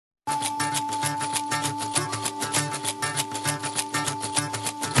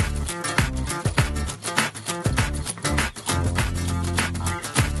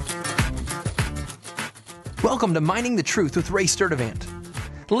Welcome to Mining the Truth with Ray Sturdivant.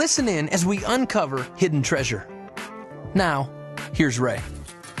 Listen in as we uncover hidden treasure. Now, here's Ray.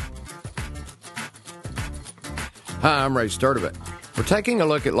 Hi, I'm Ray Sturdivant. We're taking a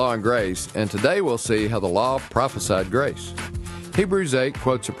look at law and grace, and today we'll see how the law prophesied grace. Hebrews 8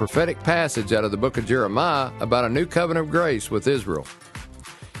 quotes a prophetic passage out of the book of Jeremiah about a new covenant of grace with Israel.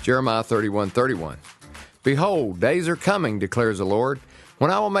 Jeremiah 31:31. Behold, days are coming, declares the Lord, when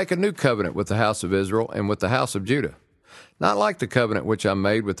I will make a new covenant with the house of Israel and with the house of Judah. Not like the covenant which I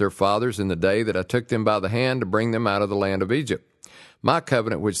made with their fathers in the day that I took them by the hand to bring them out of the land of Egypt. My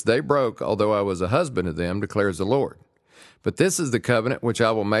covenant which they broke, although I was a husband to them, declares the Lord. But this is the covenant which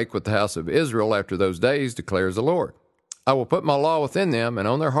I will make with the house of Israel after those days, declares the Lord. I will put my law within them, and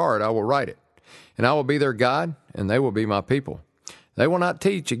on their heart I will write it. And I will be their God, and they will be my people. They will not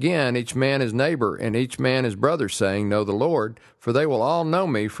teach again each man his neighbor and each man his brother, saying, Know the Lord, for they will all know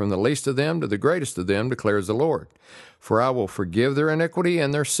me, from the least of them to the greatest of them, declares the Lord. For I will forgive their iniquity,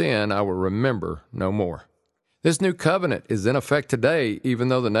 and their sin I will remember no more. This new covenant is in effect today, even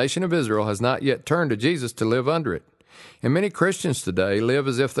though the nation of Israel has not yet turned to Jesus to live under it. And many Christians today live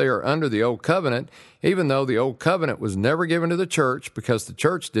as if they are under the old covenant, even though the old covenant was never given to the church, because the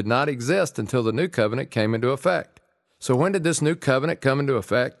church did not exist until the new covenant came into effect. So when did this new covenant come into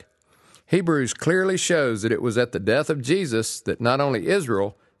effect? Hebrews clearly shows that it was at the death of Jesus that not only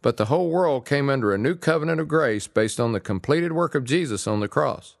Israel, but the whole world came under a new covenant of grace based on the completed work of Jesus on the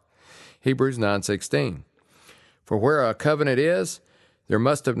cross. Hebrews 9:16. For where a covenant is, there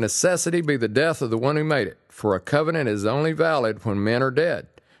must of necessity be the death of the one who made it. For a covenant is only valid when men are dead,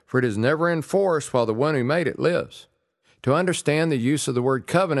 for it is never in force while the one who made it lives. To understand the use of the word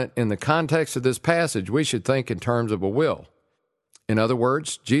covenant in the context of this passage, we should think in terms of a will. In other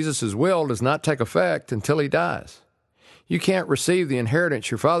words, Jesus' will does not take effect until he dies. You can't receive the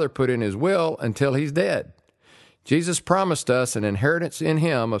inheritance your father put in his will until he's dead. Jesus promised us an inheritance in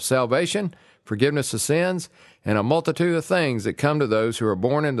him of salvation, forgiveness of sins, and a multitude of things that come to those who are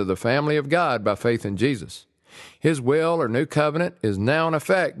born into the family of God by faith in Jesus. His will or new covenant is now in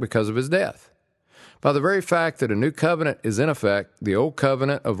effect because of his death. By the very fact that a new covenant is in effect, the old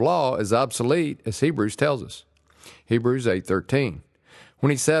covenant of law is obsolete, as Hebrews tells us. Hebrews 8:13. When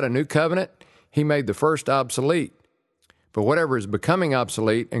he said a new covenant, he made the first obsolete. But whatever is becoming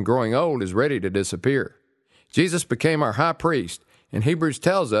obsolete and growing old is ready to disappear. Jesus became our high priest, and Hebrews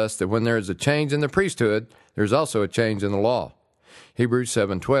tells us that when there is a change in the priesthood, there is also a change in the law. Hebrews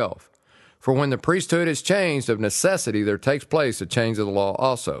 7:12. For when the priesthood is changed, of necessity there takes place a change of the law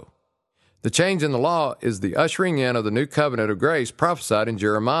also. The change in the law is the ushering in of the new covenant of grace prophesied in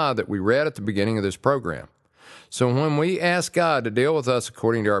Jeremiah that we read at the beginning of this program. So when we ask God to deal with us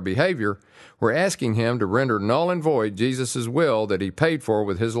according to our behavior, we're asking him to render null and void Jesus' will that he paid for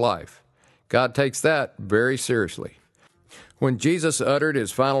with his life. God takes that very seriously. When Jesus uttered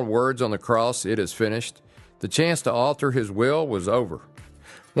his final words on the cross, "It is finished," the chance to alter his will was over.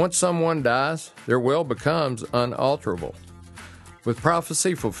 Once someone dies, their will becomes unalterable. With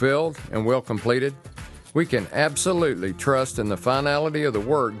prophecy fulfilled and will completed, we can absolutely trust in the finality of the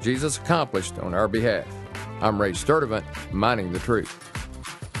work Jesus accomplished on our behalf. I'm Ray Sturdivant, Mining the Truth.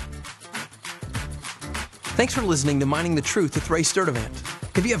 Thanks for listening to Mining the Truth with Ray Sturdivant.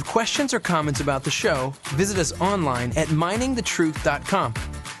 If you have questions or comments about the show, visit us online at miningthetruth.com.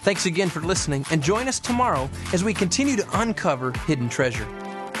 Thanks again for listening, and join us tomorrow as we continue to uncover hidden treasure.